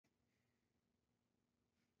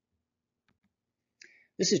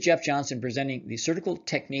This is Jeff Johnson presenting the surgical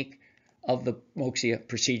technique of the Moxia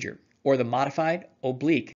procedure, or the modified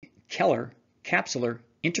Oblique Keller Capsular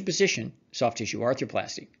Interposition soft tissue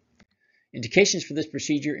arthroplasty. Indications for this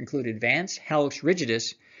procedure include advanced hallux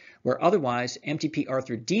rigidus, where otherwise MTP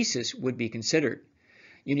arthrodesis would be considered.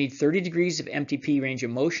 You need 30 degrees of MTP range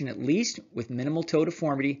of motion at least, with minimal toe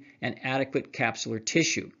deformity and adequate capsular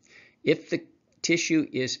tissue. If the tissue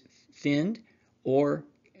is thinned or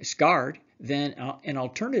scarred, then an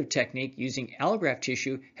alternative technique using allograft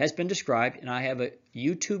tissue has been described, and I have a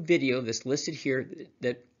YouTube video that's listed here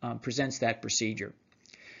that presents that procedure.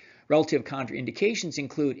 Relative contraindications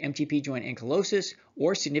include MTP joint ankylosis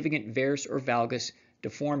or significant varus or valgus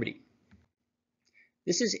deformity.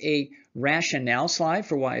 This is a rationale slide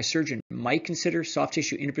for why a surgeon might consider soft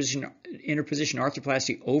tissue interposition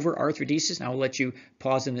arthroplasty over arthrodesis, and I will let you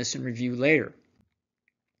pause on this and review later.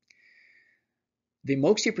 The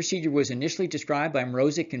Moxia procedure was initially described by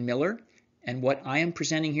Mrozik and Miller, and what I am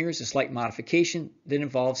presenting here is a slight modification that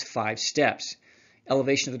involves 5 steps: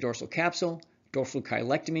 elevation of the dorsal capsule, dorsal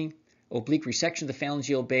chylectomy, oblique resection of the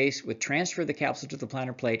phalangeal base with transfer of the capsule to the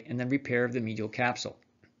plantar plate, and then repair of the medial capsule.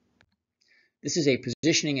 This is a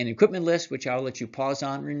positioning and equipment list, which I'll let you pause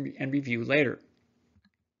on and review later.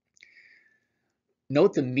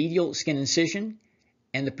 Note the medial skin incision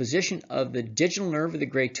and the position of the digital nerve of the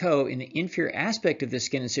great toe in the inferior aspect of the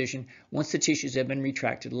skin incision once the tissues have been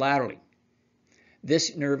retracted laterally.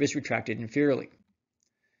 This nerve is retracted inferiorly.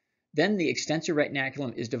 Then the extensor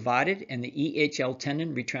retinaculum is divided and the EHL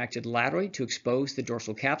tendon retracted laterally to expose the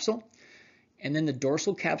dorsal capsule. And then the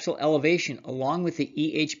dorsal capsule elevation along with the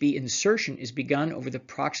EHB insertion is begun over the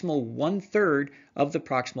proximal 1/3 of the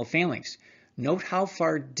proximal phalanx. Note how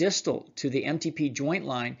far distal to the MTP joint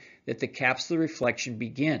line that the capsular reflection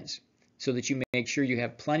begins, so that you make sure you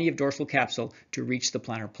have plenty of dorsal capsule to reach the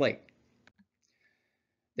plantar plate.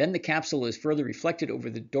 Then the capsule is further reflected over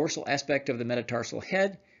the dorsal aspect of the metatarsal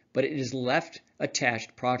head, but it is left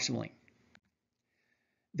attached proximally.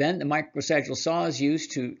 Then the microsagittal saw is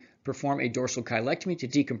used to perform a dorsal chylectomy to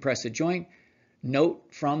decompress the joint.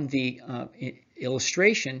 Note from the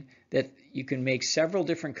illustration that you can make several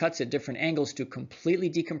different cuts at different angles to completely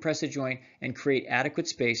decompress the joint and create adequate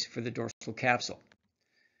space for the dorsal capsule.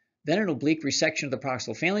 Then an oblique resection of the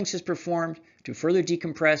proximal phalanx is performed to further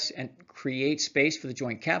decompress and create space for the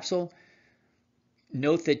joint capsule.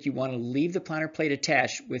 Note that you want to leave the plantar plate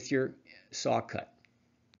attached with your saw cut.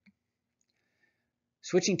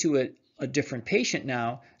 Switching to a different patient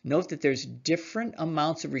now, note that there's different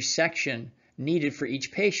amounts of resection needed for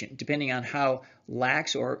each patient, depending on how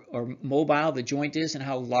lax or mobile the joint is and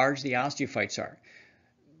how large the osteophytes are.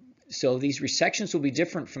 So these resections will be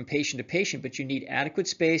different from patient to patient, but you need adequate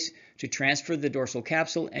space to transfer the dorsal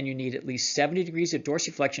capsule, and you need at least 70 degrees of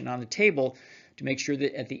dorsiflexion on the table to make sure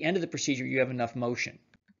that at the end of the procedure you have enough motion.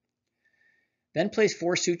 Then place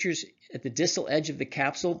 4 sutures at the distal edge of the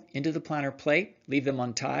capsule into the plantar plate. Leave them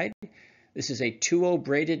untied. This is a 2-0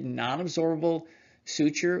 braided non-absorbable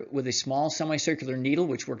suture with a small semicircular needle,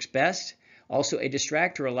 which works best. Also, a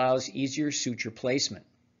distractor allows easier suture placement.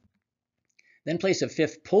 Then place a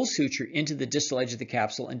 5th pull suture into the distal edge of the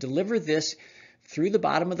capsule and deliver this through the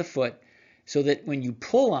bottom of the foot so that when you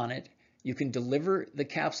pull on it, you can deliver the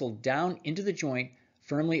capsule down into the joint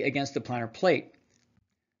firmly against the plantar plate.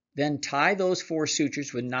 Then tie those 4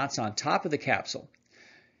 sutures with knots on top of the capsule.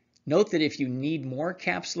 Note that if you need more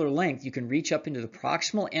capsular length, you can reach up into the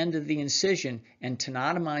proximal end of the incision and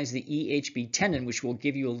tenotomize the EHB tendon, which will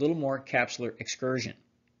give you a little more capsular excursion.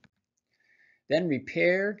 Then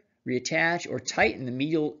repair, reattach, or tighten the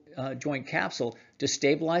medial joint capsule to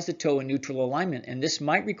stabilize the toe in neutral alignment, and this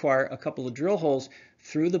might require a couple of drill holes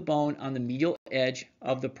through the bone on the medial edge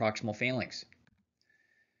of the proximal phalanx.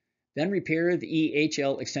 Then repair the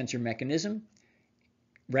EHL extensor mechanism,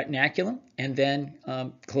 retinaculum, and then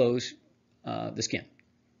close the skin.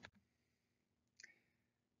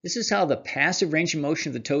 This is how the passive range of motion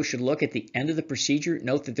of the toe should look at the end of the procedure.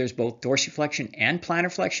 Note that there's both dorsiflexion and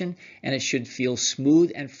plantar flexion, and it should feel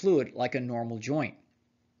smooth and fluid like a normal joint.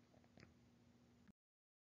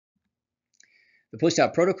 The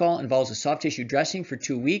post-op protocol involves a soft tissue dressing for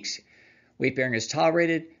 2 weeks. Weight bearing is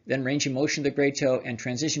tolerated, then range of motion of the great toe, and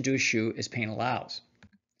transition to a shoe as pain allows.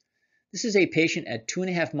 This is a patient at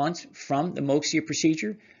 2.5 months from the Moxia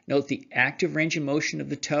procedure. Note the active range of motion of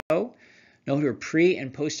the toe. Note her pre-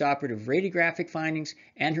 and post-operative radiographic findings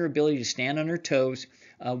and her ability to stand on her toes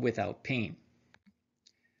without pain.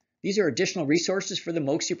 These are additional resources for the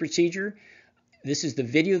Moxia procedure. This is the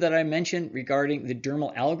video that I mentioned regarding the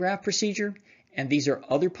dermal allograft procedure, and these are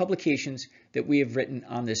other publications that we have written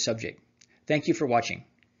on this subject. Thank you for watching.